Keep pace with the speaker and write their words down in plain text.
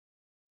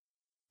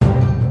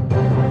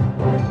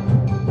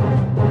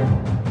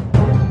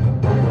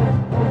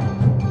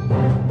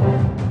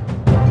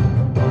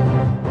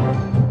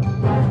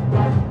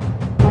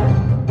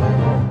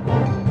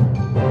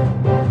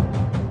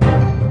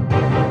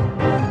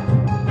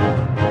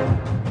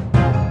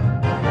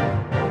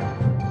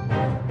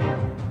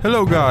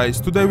Hello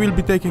guys, today we'll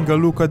be taking a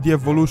look at the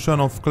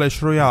evolution of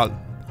Clash Royale.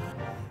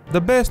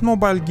 The best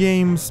mobile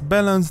games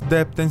balance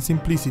depth and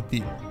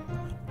simplicity.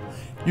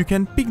 You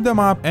can pick them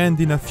up and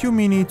in a few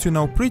minutes you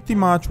know pretty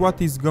much what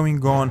is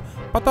going on,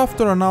 but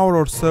after an hour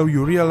or so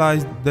you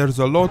realize there's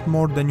a lot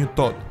more than you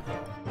thought.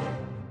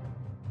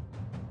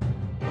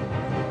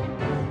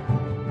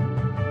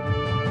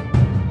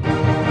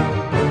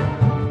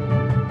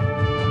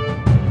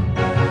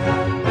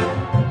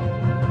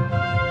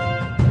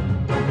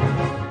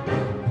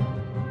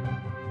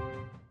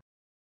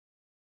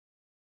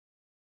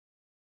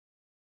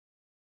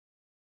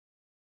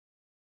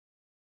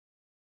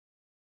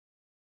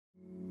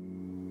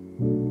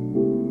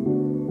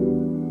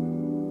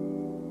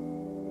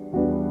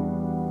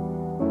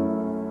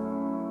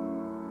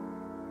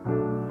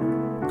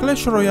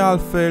 Clash Royale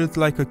felt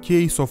like a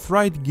case of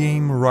right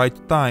game, right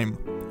time.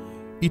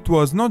 It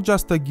was not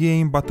just a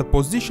game but a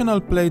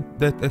positional play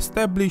that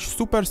established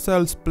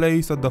Supercell's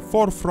place at the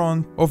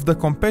forefront of the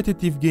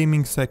competitive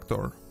gaming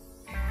sector.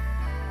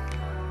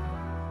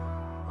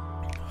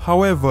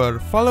 However,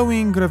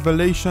 following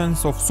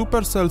revelations of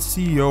Supercell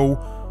CEO,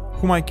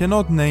 whom I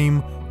cannot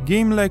name,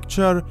 Game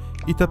Lecture,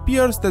 it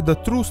appears that the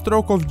true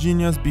stroke of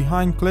genius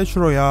behind Clash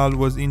Royale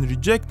was in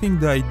rejecting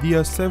the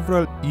idea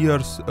several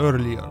years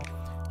earlier.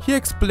 He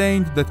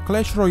explained that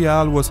Clash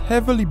Royale was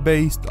heavily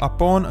based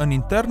upon an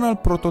internal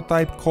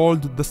prototype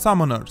called the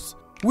Summoners,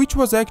 which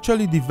was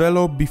actually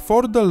developed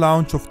before the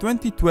launch of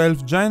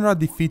 2012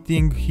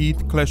 genre-defeating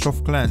hit Clash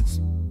of Clans.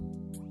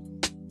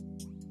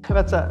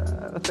 That's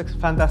a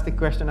fantastic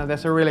question, and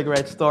there's a really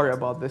great story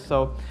about this.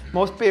 So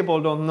most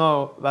people don't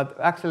know that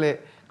actually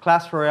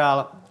Clash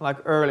Royale, like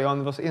early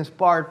on, was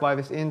inspired by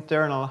this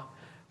internal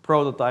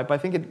prototype. I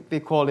think we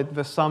called it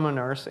the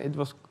Summoners. It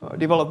was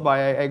developed by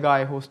a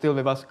guy who's still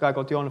with us, a guy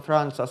called Jon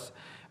Franzas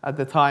at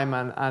the time,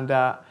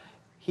 and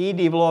he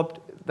developed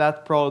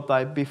that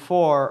prototype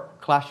before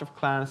Clash of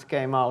Clans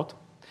came out.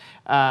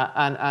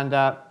 And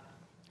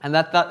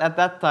at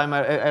that time,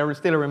 I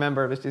still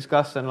remember this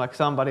discussion, like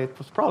somebody, it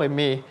was probably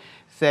me,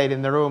 said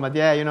in the room that,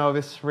 yeah, you know,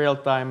 this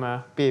real-time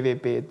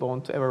PvP, it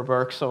won't ever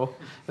work, so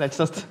let's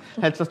just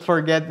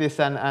forget this,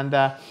 and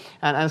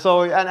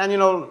you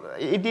know,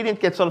 it didn't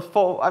get sort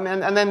of I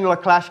mean, and then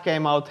like Clash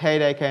came out,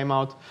 Heyday came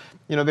out,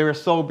 you know, we were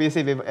so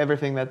busy with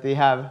everything that we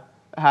had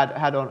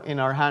in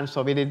our hands,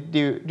 so we didn't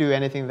do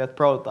anything with that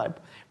prototype.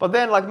 But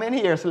then, like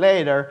many years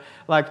later,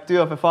 like two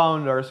of the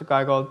founders, a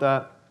guy called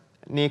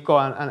Nico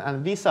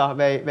and Visa,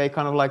 they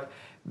kind of like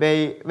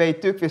they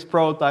took this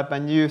prototype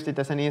and used it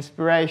as an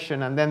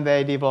inspiration, and then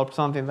they developed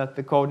something that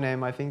the code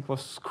name I think was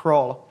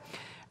Scroll.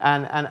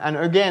 And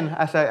again,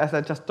 as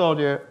I just told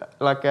you,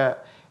 like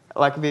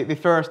the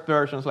first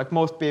versions, like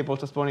most people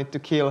just wanted to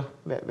kill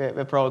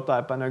the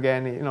prototype, and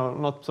again, you know,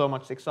 not so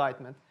much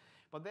excitement.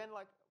 But then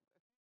like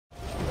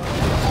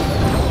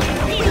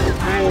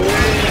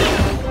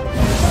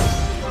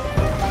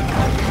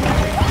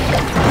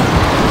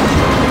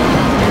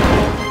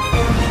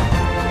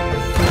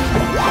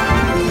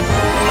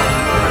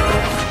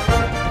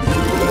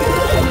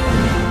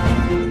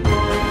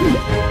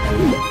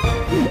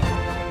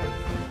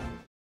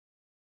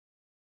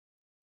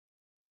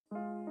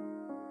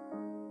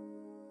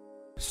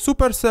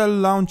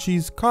Supercell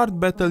launches card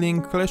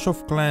battling Clash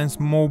of Clans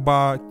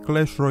MOBA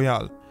Clash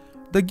Royale.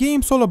 The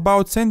game's all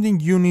about sending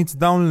units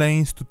down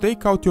lanes to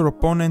take out your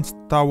opponent's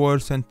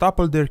towers and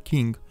topple their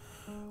king,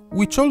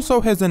 which also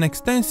has an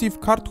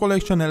extensive card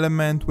collection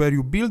element where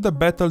you build a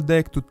battle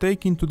deck to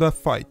take into the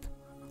fight.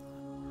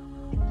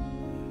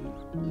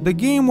 The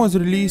game was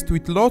released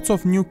with lots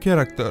of new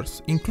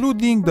characters,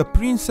 including the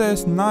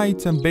princess,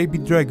 knights and baby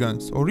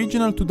dragons,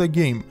 original to the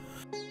game,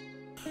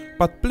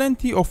 but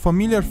plenty of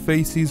familiar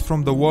faces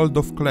from the world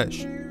of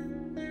Clash.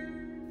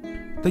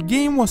 The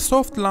game was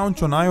soft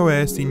launched on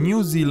iOS in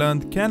New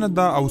Zealand,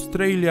 Canada,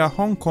 Australia,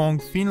 Hong Kong,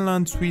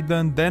 Finland,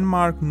 Sweden,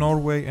 Denmark,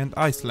 Norway and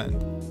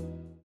Iceland.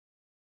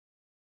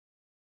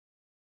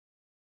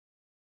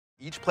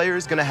 Each player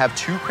is going to have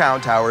 2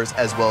 crown towers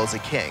as well as a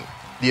king.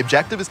 The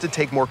objective is to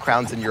take more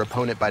crowns than your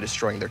opponent by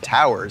destroying their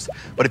towers,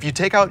 but if you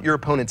take out your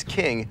opponent's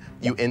king,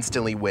 you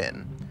instantly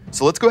win.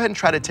 So let's go ahead and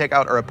try to take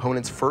out our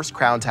opponent's first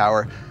crown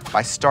tower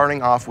by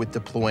starting off with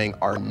deploying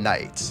our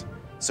knight.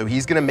 So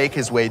he's going to make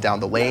his way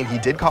down the lane. He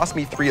did cost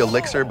me 3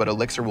 elixir, but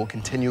elixir will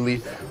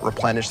continually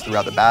replenish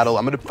throughout the battle.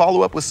 I'm going to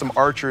follow up with some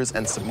archers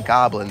and some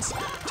goblins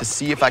to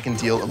see if I can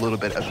deal a little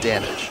bit of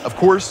damage. Of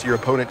course, your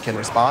opponent can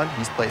respond.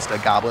 He's placed a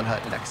goblin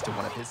hut next to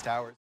one of his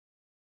towers.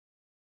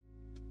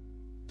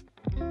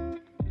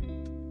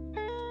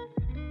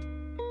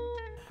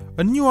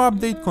 A new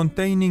update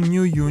containing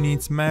new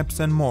units, maps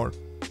and more.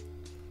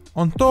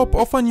 On top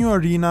of a new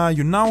arena,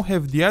 you now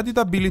have the added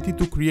ability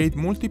to create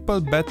multiple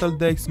battle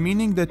decks,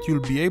 meaning that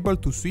you'll be able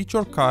to switch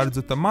your cards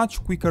at a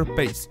much quicker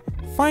pace.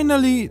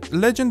 Finally,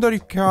 legendary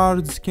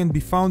cards can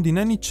be found in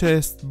any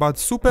chest, but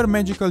super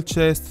magical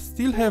chests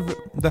still have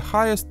the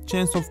highest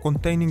chance of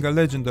containing a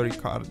legendary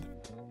card.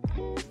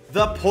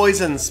 The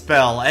Poison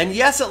Spell, and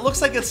yes, it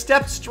looks like it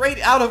stepped straight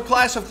out of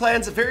Clash of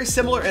Clans, very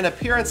similar in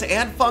appearance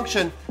and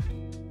function.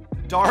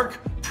 Dark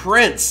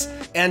Prince.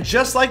 And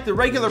just like the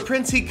regular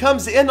Prince, he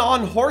comes in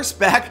on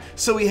horseback,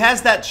 so he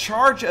has that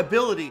charge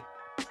ability.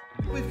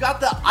 We've got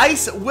the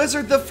Ice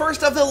Wizard, the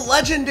first of the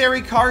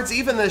legendary cards.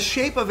 Even the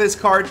shape of his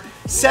card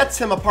sets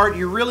him apart.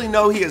 You really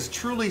know he is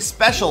truly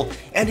special,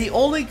 and he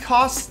only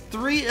costs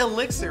 3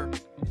 elixir.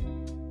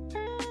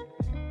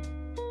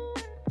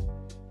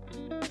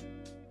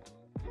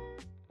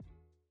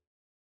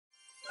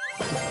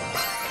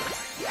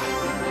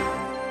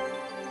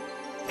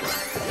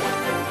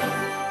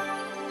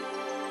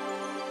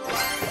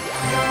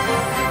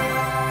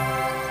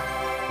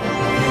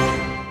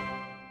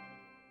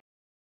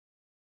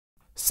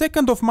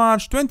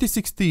 March 2,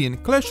 2016,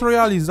 Clash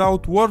Royale is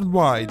out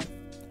worldwide.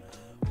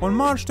 On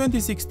March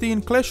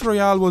 2016, Clash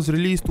Royale was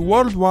released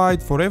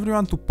worldwide for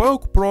everyone to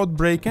poke, prod,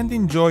 break and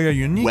enjoy a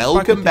unique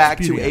Welcome back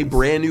experience. to a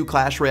brand new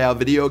Clash Royale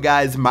video,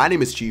 guys. My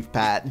name is Chief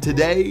Pat, and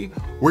today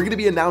we're going to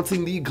be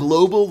announcing the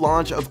global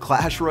launch of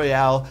Clash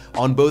Royale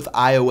on both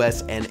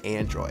iOS and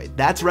Android.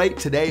 That's right,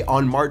 today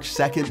on March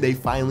 2nd, they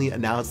finally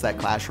announced that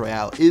Clash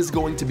Royale is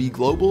going to be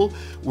global.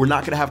 We're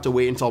not going to have to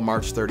wait until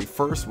March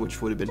 31st,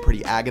 which would have been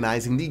pretty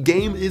agonizing. The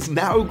game is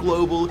now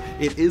global.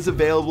 It is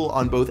available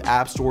on both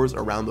app stores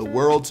around the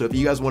world, so if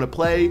you guys want to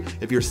play,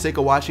 if you're sick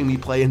of watching me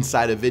play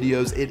inside of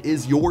videos, it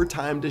is your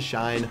time to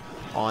shine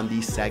on the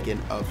 2nd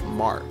of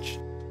March.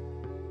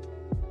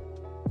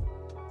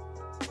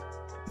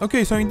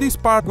 Okay, so in this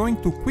part, I'm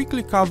going to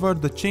quickly cover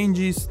the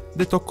changes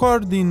that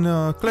occurred in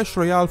Clash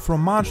Royale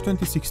from March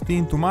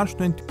 2016 to March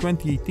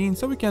 2018,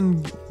 so we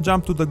can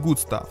jump to the good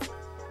stuff.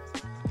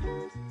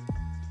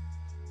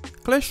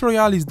 Clash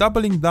Royale is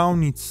doubling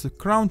down its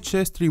crown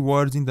chest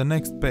rewards in the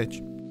next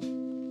patch.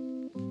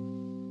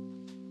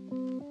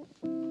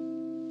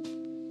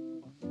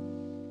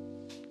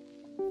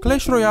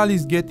 Clash Royale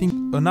is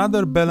getting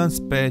another balance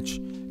patch,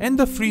 and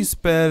the freeze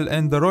spell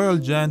and the Royal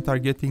Giant are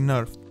getting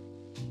nerfed.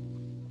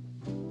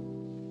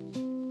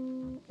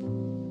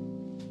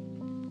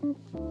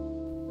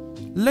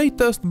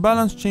 Latest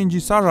balance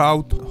changes are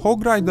out,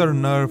 Hog Rider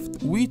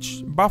nerfed,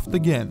 Witch buffed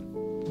again.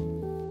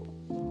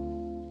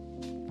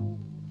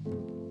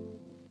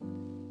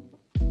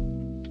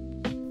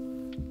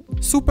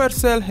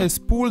 Supercell has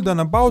pulled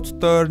an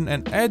about turn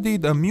and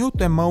added a mute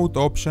emote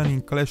option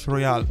in Clash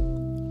Royale.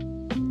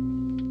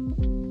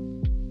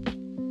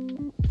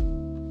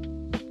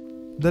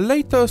 The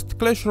latest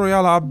Clash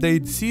Royale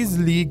update sees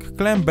League,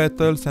 clan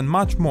battles and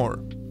much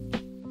more.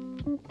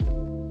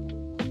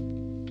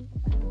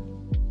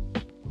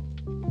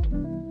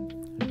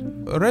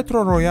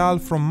 Retro Royale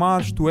from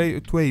March to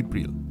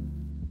April.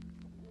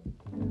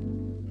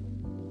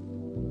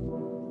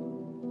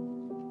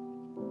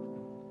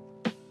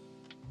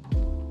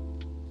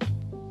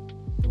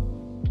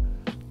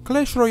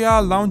 Clash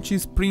Royale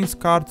launches Prince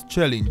Card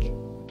Challenge.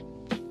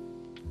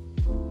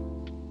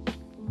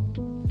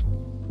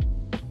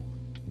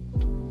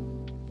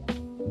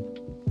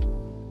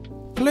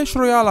 Clash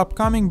Royale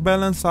upcoming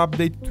balance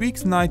update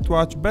tweaks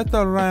Nightwatch,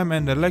 Battle Ram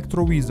and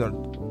Electro Wizard.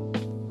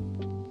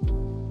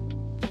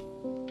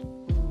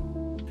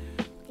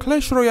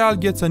 Clash Royale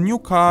gets a new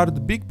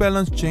card, big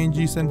balance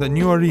changes and a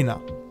new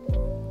arena.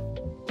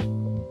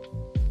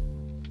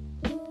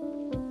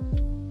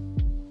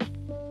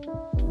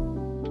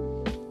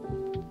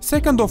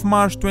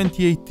 March 2,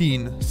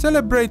 2018,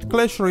 celebrate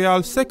Clash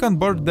Royale's second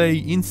birthday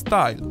in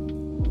style.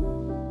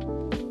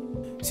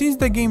 Since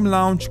the game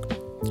launch,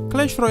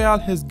 Clash Royale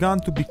has gone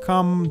to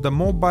become the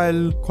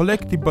mobile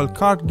collectible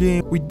card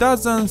game with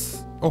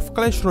dozens of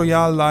Clash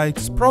Royale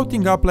likes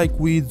sprouting up like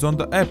weeds on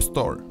the App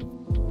Store.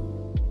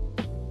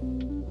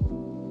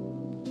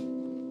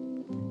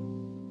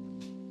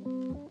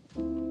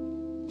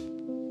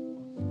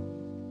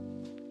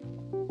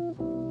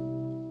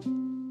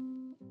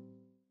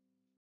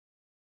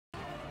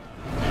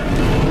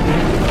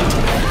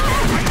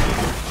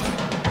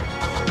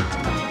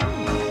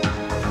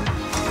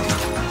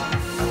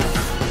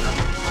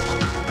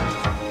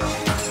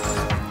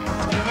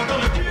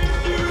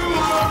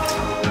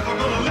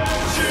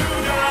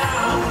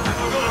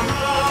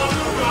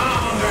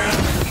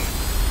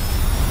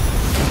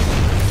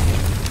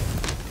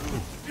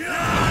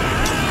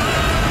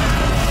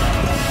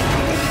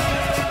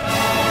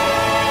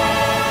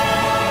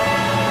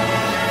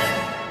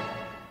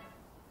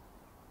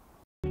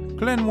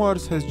 Clan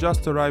Wars has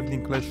just arrived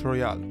in Clash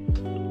Royale.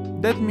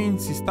 That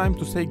means it's time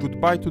to say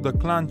goodbye to the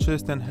clan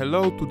chest and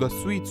hello to the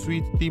sweet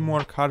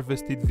teamwork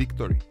harvested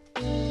victory.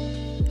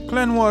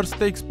 Clan Wars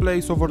takes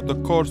place over the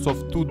course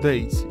of 2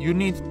 days. You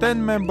need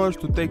 10 members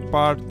to take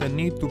part and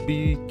need to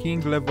be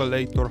king level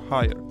 8 or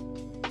higher.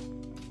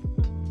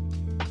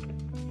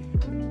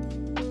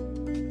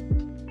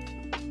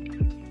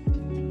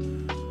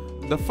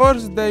 The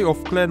first day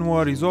of Clan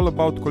War is all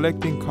about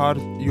collecting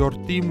cards your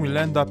team will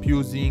end up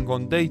using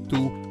on day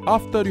 2.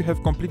 After you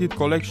have completed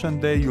collection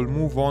day, you'll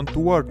move on to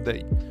work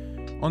day.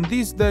 On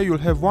this day you'll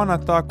have one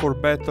attack or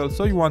battle,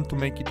 so you want to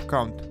make it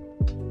count.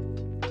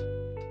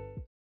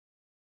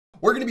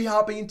 we're going to be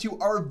hopping into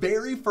our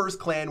very first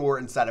clan war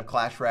inside of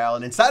Clash Royale.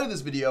 And inside of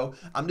this video,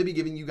 I'm going to be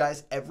giving you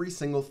guys every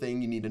single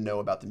thing you need to know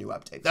about the new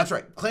update. That's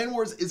right, Clan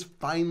Wars is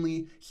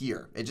finally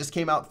here. It just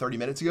came out 30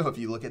 minutes ago. If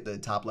you look at the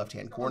top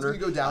left-hand corner, it's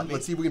going to go down.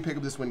 Let's see if we can pick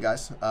up this win,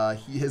 guys.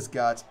 He has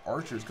got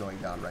archers going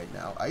down right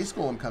now. Ice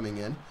Golem coming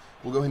in.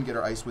 We'll go ahead and get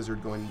our Ice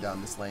Wizard going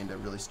down this lane to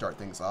really start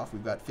things off.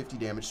 We've got 50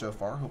 damage so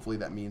far. Hopefully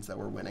that means that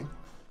we're winning.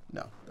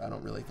 No, I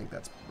don't really think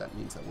that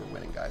means that we're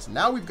winning, guys.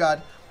 Now we've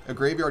got a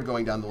Graveyard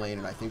going down the lane,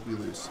 and I think we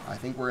lose. I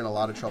think we're in a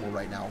lot of trouble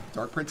right now.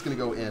 Dark Prince going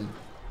to go in.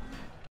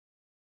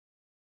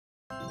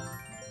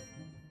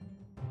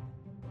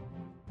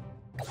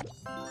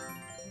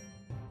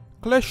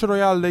 Clash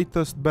Royale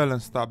latest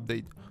balanced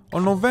update.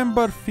 On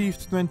November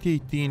 5th,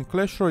 2018,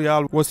 Clash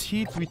Royale was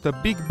hit with a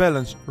big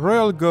balance: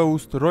 Royal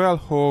Ghost, Royal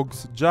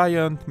Hogs,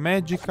 Giant,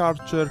 Magic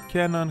Archer,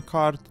 Cannon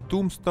Cart,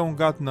 Tombstone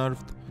got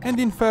nerfed, and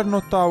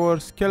Inferno Tower,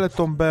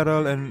 Skeleton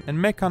Barrel and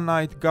Mecha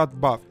Knight got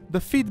buffed. The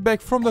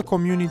feedback from the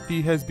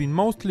community has been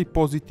mostly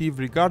positive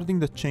regarding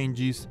the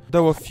changes,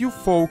 though a few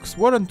folks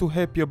weren't too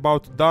happy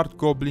about Dart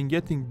Goblin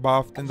getting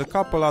buffed and a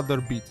couple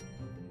other bits.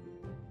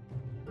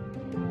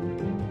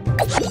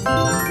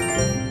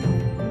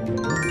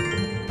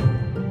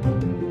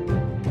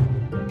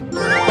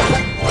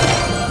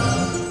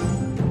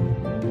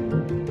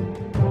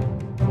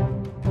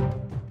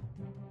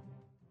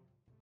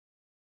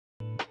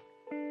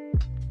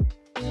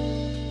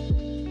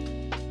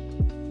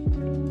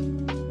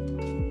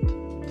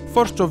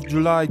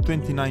 July 1st,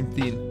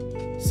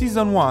 2019.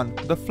 Season 1,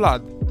 The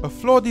Flood. A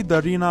flooded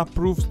arena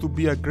proves to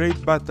be a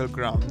great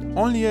battleground.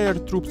 Only air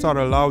troops are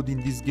allowed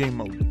in this game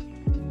mode.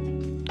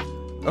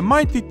 A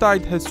mighty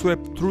tide has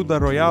swept through the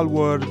Royale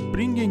world,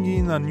 bringing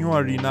in a new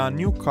arena,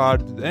 new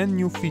card and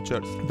new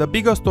features, the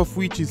biggest of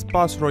which is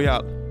Pass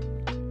Royale.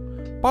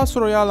 Pass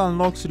Royale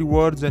unlocks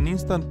rewards and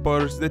instant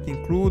perks that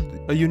include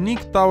a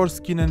unique tower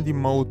skin and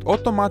emote,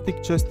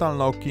 automatic chest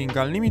unlocking,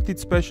 unlimited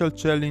special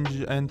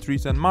challenge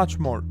entries and much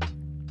more.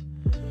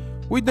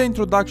 With the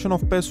introduction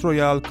of Pass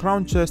Royale,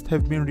 Crown Chests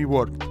have been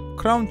reworked.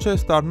 Crown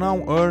Chests are now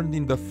earned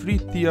in the free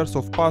tiers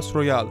of Pass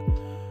Royale.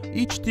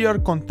 Each tier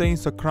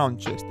contains a Crown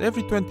Chest.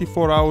 Every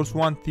 24 hours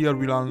one tier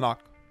will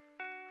unlock.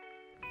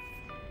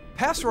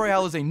 Pass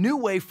Royale is a new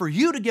way for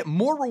you to get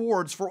more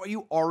rewards for what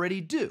you already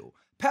do.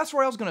 Pass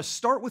Royale is going to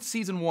start with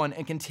Season 1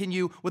 and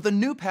continue with a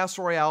new Pass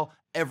Royale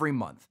every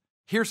month.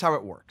 Here's how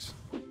it works.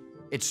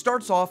 It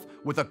starts off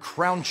with a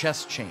Crown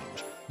Chest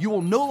change. You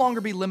will no longer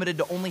be limited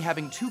to only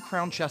having 2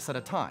 Crown Chests at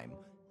a time.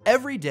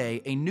 Every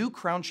day, a new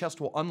Crown Chest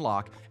will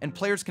unlock, and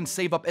players can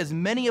save up as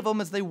many of them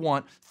as they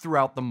want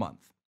throughout the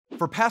month.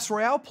 For Pass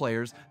Royale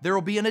players, there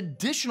will be an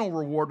additional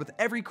reward with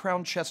every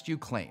Crown Chest you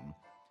claim,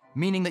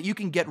 meaning that you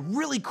can get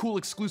really cool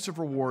exclusive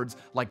rewards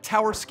like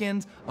tower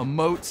skins,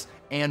 emotes,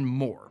 and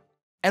more.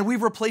 And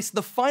we've replaced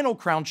the final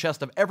Crown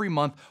Chest of every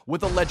month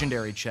with a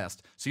Legendary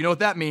Chest, so you know what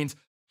that means.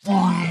 Free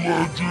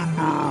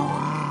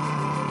Legendary!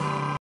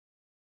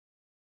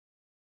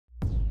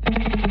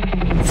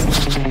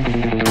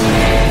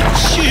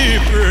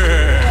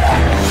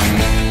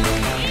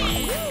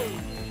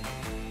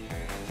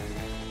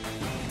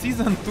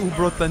 Season 2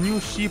 brought a new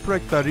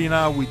Shipwrecked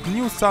arena with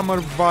new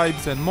summer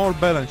vibes and more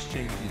balance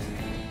changes.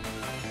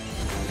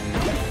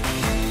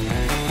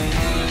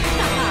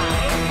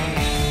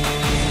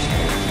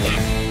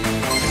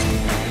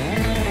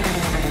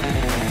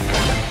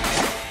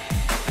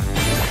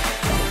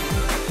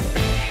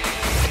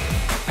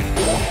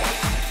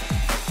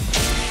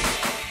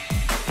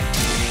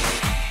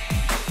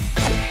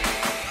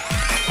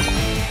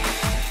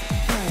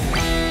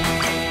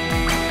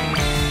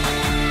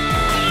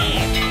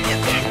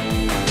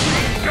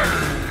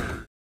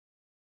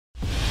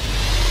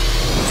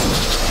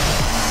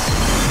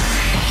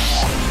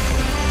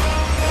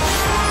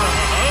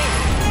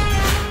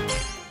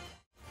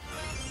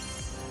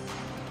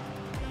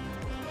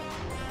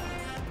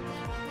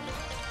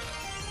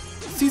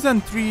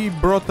 Season 3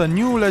 brought a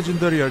new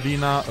legendary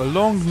arena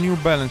along new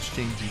balance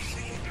changes.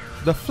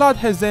 The Flood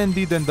has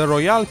ended and the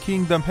Royale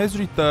Kingdom has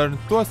returned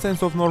to a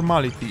sense of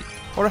normality.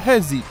 Or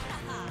has it?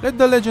 Let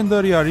the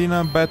legendary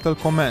arena battle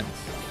commence.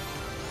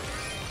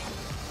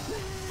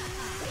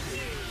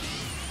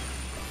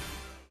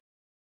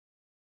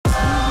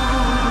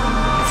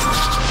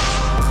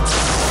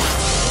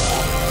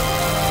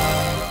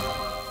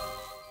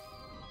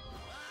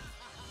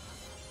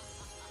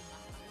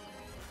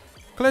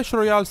 Clash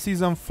Royale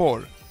Season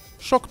 4,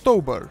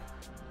 Shocktober.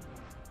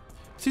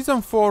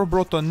 Season 4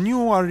 brought a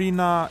new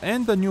arena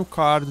and a new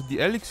card, the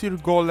Elixir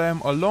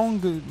Golem,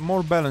 along with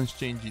more balance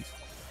changes.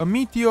 A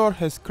meteor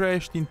has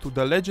crashed into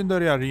the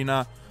legendary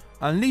arena,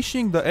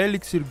 unleashing the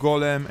Elixir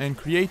Golem and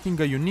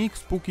creating a unique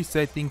spooky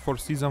setting for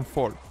Season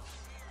 4.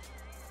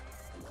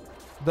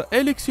 The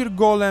Elixir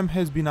Golem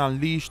has been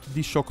unleashed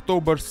this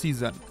Shocktober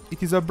season.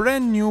 It is a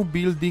brand new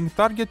building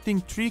targeting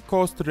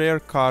 3-cost rare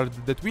card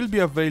that will be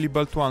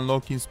available to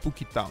unlock in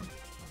Spooky Town.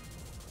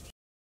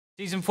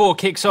 Season 4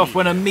 kicks off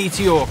when a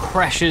meteor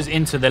crashes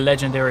into the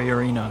legendary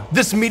arena.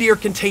 This meteor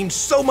contains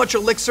so much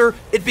elixir,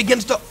 it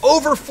begins to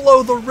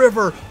overflow the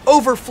river,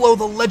 overflow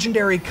the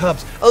legendary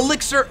cups,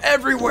 elixir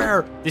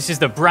everywhere. This is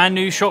the brand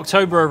new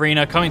Shocktober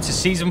arena coming to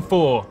Season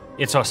 4.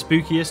 It's our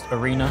spookiest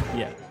arena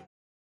yet.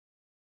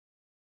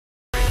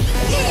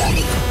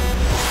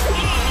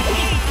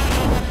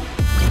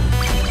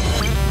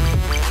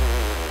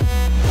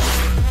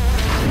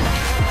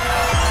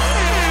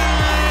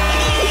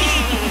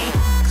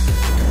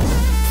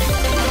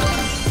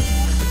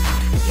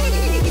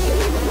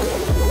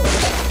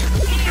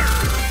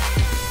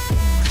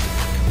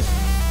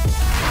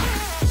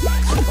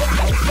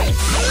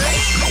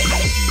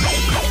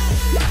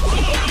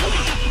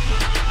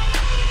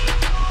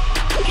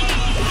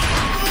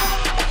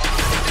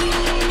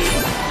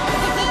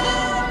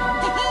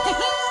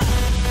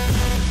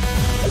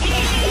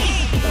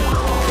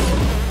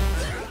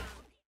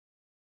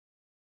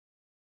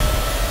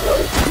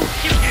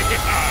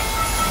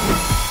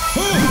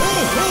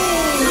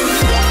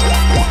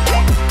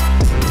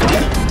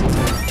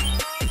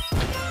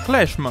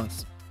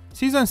 Clashmas.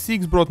 Season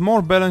 6 brought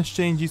more balance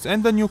changes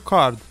and a new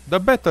card, the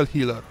Battle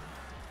Healer.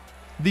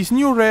 This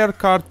new rare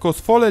card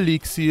costs Fall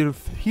Elixir,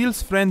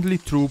 heals friendly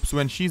troops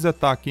when she's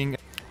attacking,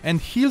 and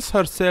heals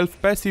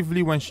herself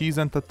passively when she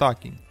isn't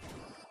attacking.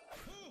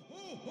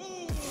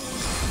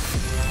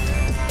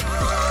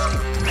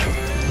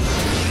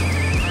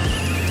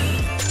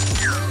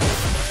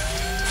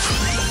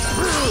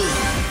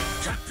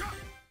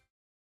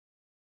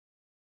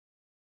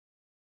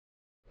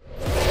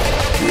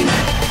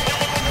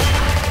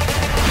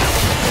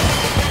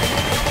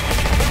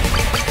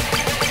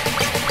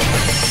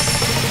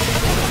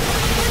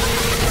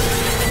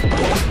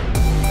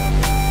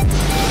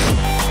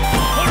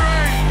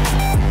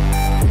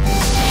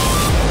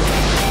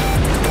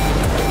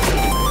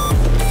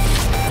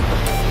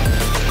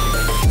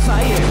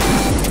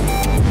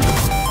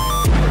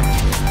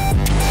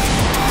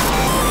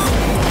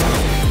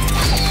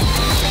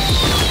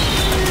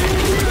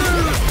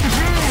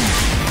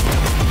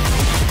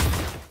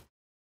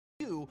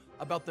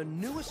 About the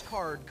newest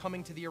card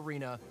coming to the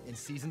arena in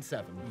Season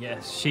 7.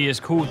 Yes, she is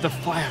called the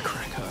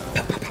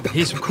Firecracker.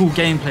 Here's some cool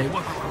gameplay.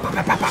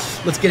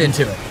 Let's get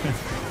into it.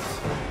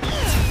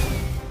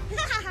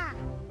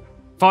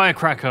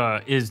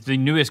 Firecracker is the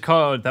newest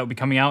card that will be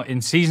coming out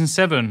in Season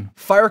 7.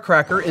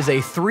 Firecracker is a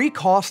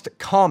 3-cost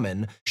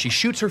common. She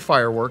shoots her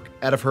firework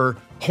out of her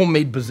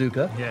homemade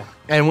bazooka. Yeah.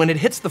 And when it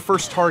hits the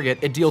first target,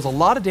 it deals a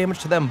lot of damage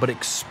to them, but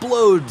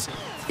explodes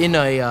in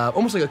a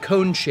almost like a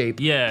cone shape.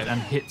 Yeah,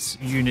 and hits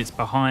units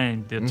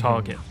behind the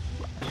target.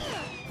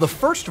 The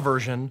first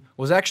version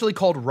was actually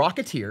called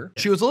Rocketeer.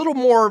 She was a little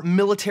more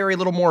military, a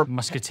little more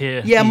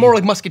Musketeer. yeah, more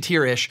like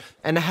Musketeer-ish,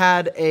 and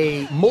had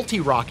a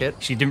multi-rocket.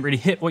 She didn't really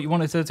hit what you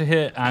wanted her to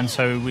hit, and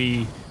so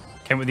we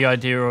came with the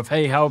idea of,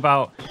 hey, how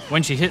about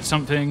when she hits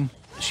something,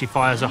 she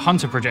fires a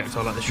hunter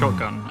projectile like the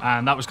shotgun,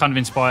 and that was kind of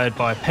inspired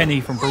by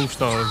Penny from Brawl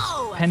Stars.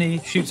 Penny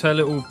shoots her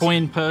little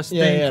coin purse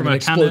thing from her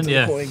cannon.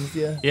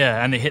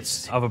 Yeah, and it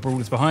hits other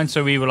brawlers behind.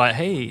 So we were like,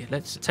 hey,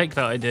 let's take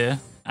that idea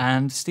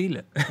and steal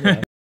it.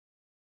 Yeah.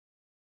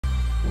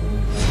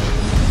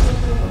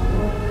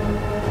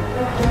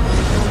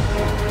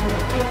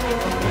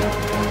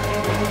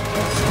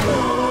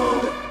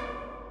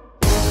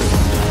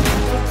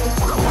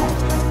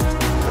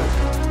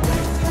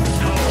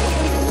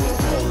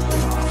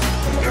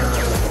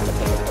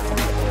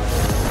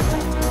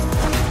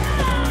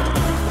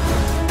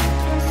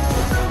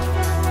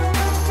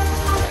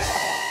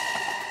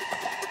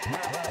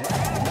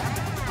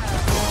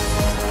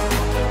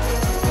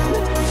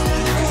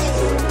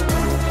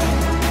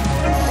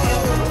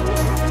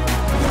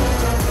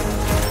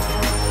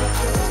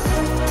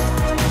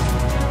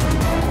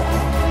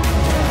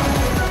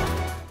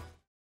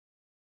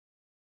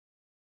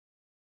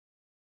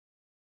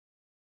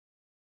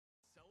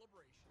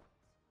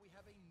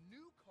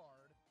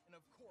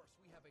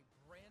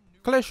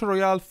 Clash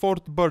Royale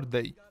 4th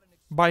birthday.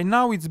 By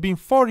now it's been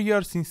 4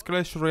 years since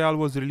Clash Royale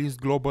was released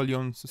globally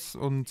on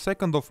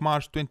 2nd of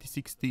March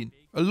 2016.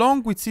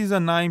 Along with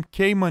Season 9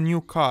 came a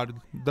new card,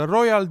 the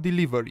Royal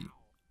Delivery.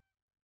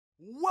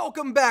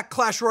 Welcome back,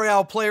 Clash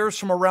Royale players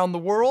from around the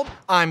world.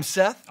 I'm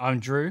Seth. I'm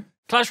Drew.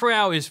 Clash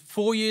Royale is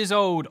 4 years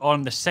old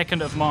on the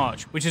 2nd of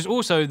March, which is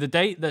also the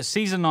date that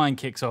Season 9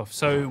 kicks off.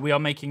 So we are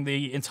making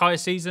the entire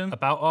season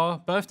about our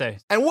birthday.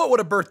 And what would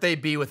a birthday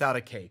be without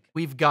a cake?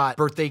 We've got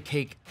birthday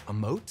cake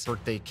emotes,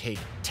 birthday cake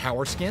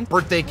tower skin,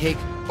 birthday cake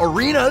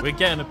arena. We're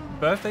getting a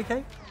birthday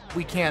cake?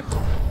 We can't,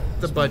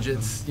 the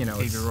budget's, you know.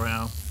 TV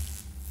Royale.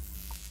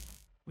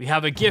 We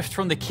have a gift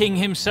from the king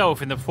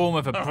himself in the form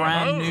of a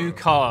brand new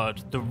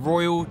card, the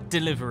Royal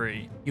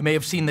Delivery. You may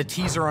have seen the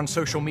teaser on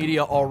social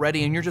media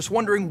already, and you're just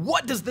wondering,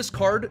 what does this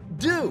card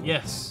do?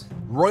 Yes.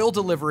 Royal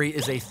Delivery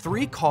is a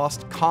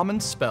 3-cost common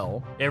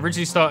spell. It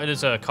originally started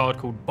as a card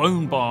called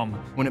Bone Bomb.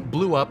 When it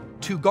blew up,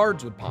 2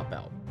 guards would pop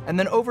out. And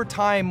then over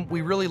time,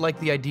 we really liked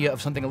the idea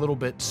of something a little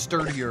bit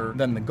sturdier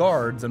than the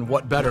guards, and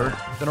what better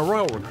than a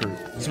royal recruit.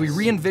 So we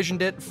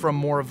re-envisioned it from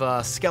more of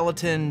a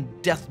skeleton,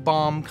 death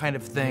bomb kind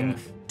of thing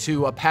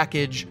to a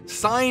package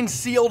signed,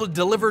 sealed,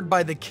 delivered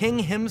by the king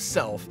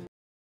himself.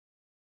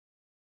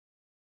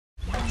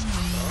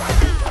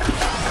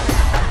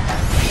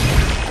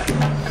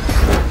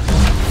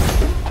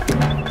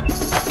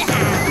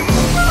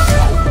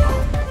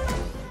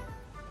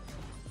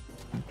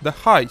 The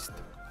heist.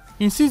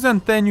 In Season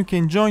 10 you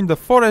can join the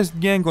Forest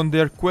Gang on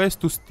their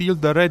quest to steal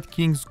the Red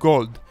King's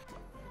gold.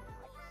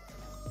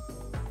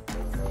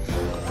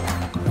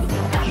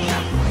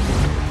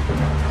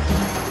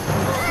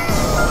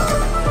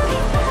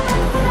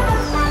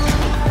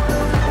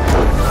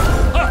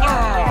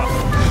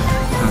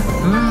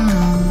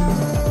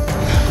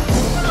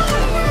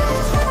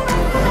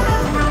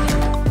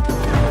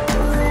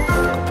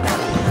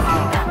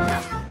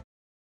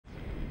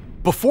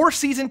 Before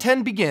Season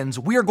 10 begins,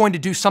 we are going to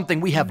do something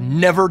we have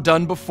never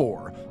done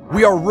before.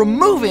 We are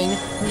removing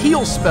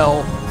Heal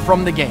Spell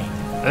from the game.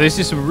 This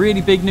is some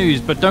really big news,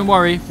 but don't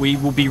worry, we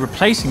will be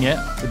replacing it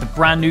with a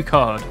brand new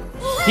card.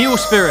 Heal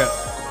Spirit.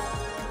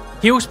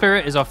 Heal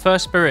Spirit is our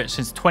first spirit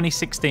since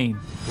 2016.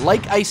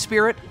 Like Ice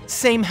Spirit,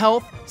 same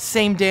health,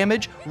 same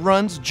damage,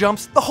 runs,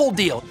 jumps, the whole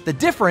deal. The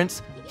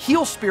difference,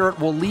 Heal Spirit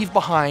will leave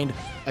behind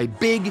a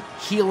big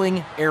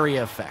healing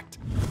area effect.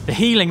 The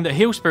healing that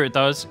Heal Spirit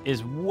does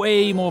is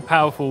way more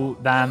powerful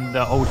than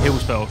the old heal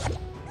spell.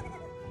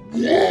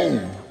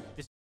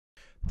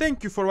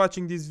 Thank you for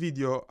watching this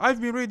video.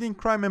 I've been reading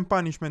Crime and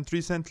Punishment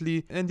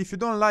recently, and if you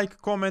don't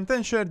like, comment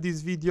and share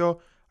this video,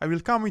 I will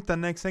come with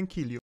an axe and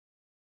kill you.